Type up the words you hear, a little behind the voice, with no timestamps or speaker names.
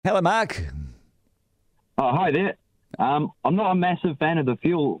Hello, Mark. Oh, hi there. I'm not a massive fan of the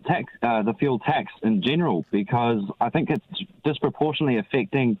fuel tax in general, because I think it's disproportionately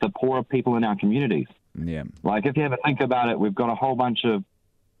affecting the poorer people in our communities. Yeah. Like, if you ever think about it, we've got a whole bunch of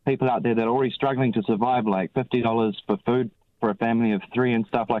people out there that are already struggling to survive, like $50 for food for a family of three and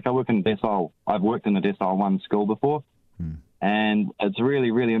stuff. Like, I've worked in the Decile 1 school before, and it's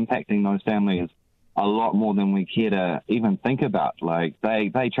really, really impacting those families a lot more than we care to even think about. Like,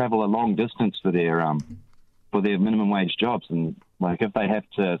 they travel a long distance for their minimum wage jobs, and like, if they have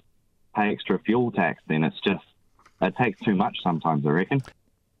to pay extra fuel tax, then it takes too much sometimes, I reckon.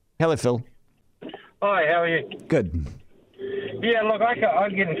 Hello, Phil. Hi, how are you? Good. Yeah, look,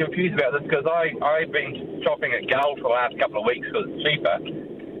 I'm getting confused about this because I've been shopping at Gull for the last couple of weeks because it's cheaper.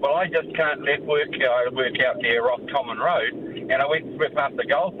 Well, I just can't let work out near Ross Common Road, and I went past the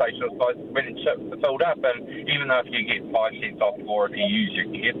Gull station, so I went and filled up, and even though if you get 5 cents off or if you use your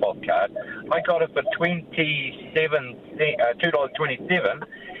GetBoss card, I got it for $2.27,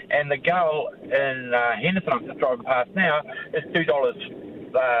 and the Gull in Henderson, I'm just driving past now, is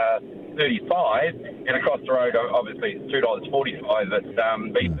 $2.35, and across the road, obviously, it's $2.45 at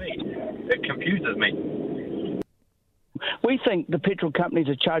BP. It confuses me. We think the petrol companies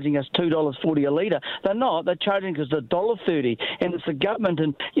are charging us $2.40 a litre. They're not. They're charging us $1.30, and it's the government.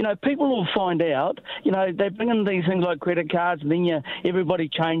 And, people will find out. They bring in these things like credit cards, and then everybody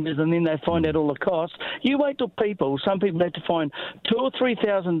changes, and then they find out all the costs. You wait till some people have to find $2,000 or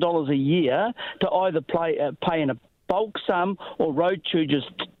 $3,000 a year to either pay in a bulk sum or road charges,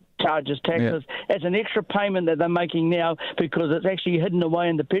 taxes, as an extra payment that they're making now, because it's actually hidden away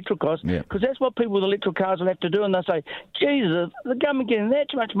in the petrol cost. Because that's what people with electric cars will have to do, and they'll say, Jesus, the government getting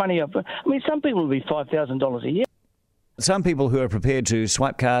that much money off. I mean, some people will be $5,000 a year. Some people who are prepared to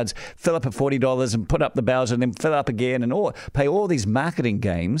swipe cards, fill up at $40 and put up the Bowser and then fill up again and pay all these marketing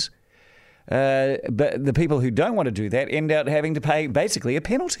games. But the people who don't want to do that end up having to pay basically a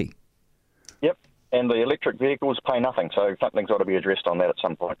penalty. Yep. And the electric vehicles pay nothing, so something's got to be addressed on that at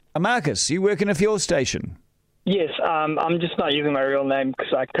some point. Marcus, you work in a fuel station. Yes, I'm just not using my real name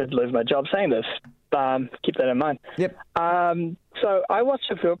because I could lose my job saying this. Keep that in mind. Yep. So I watch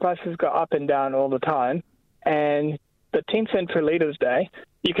the fuel prices go up and down all the time, and the 10 cent per litre day,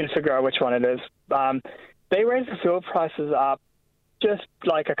 you can figure out which one it is. They raise the fuel prices up just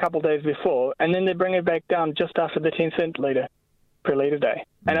like a couple of days before, and then they bring it back down just after the 10 cent per litre day.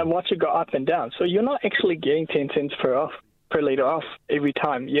 And I watch it go up and down. So you're not actually getting 10 cents per litre off every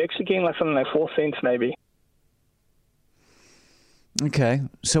time. You're actually getting something like 4 cents maybe. Okay,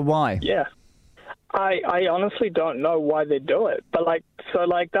 so why? Yeah. I honestly don't know why they do it. But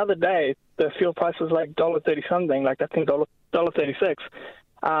the other day, the fuel price was like $1.30 something, I think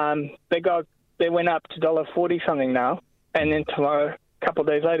 $1.36. They went up to $1.40 something now, and then tomorrow, a couple of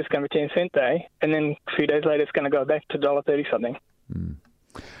days later, it's going to be 10 cent day, and then a few days later, it's going to go back to $1.30 something.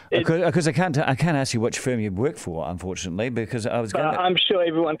 Because I can't ask you which firm you work for, unfortunately, because I was going to... I'm sure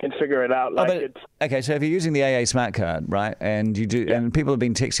everyone can figure it out. Okay, so if you're using the AA Smart Card, right, and you do, and people have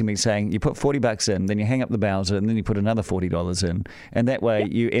been texting me saying you put $40 in, then you hang up the Bowser, and then you put another $40 in, and that way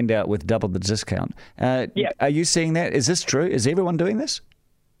you end out with double the discount. Are you seeing that? Is this true? Is everyone doing this?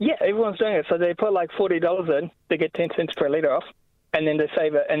 Yeah, everyone's doing it. So they put $40 in, they get 10 cents per litre off, and then they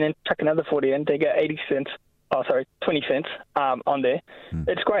save it, and then chuck another 40 in, they get 20 cents on there.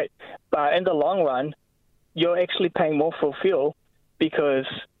 It's great. But in the long run, you're actually paying more for fuel because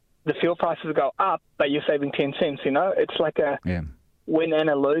the fuel prices go up, but you're saving 10 cents, It's like a win and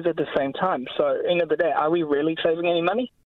a lose at the same time. So, end of the day, are we really saving any money?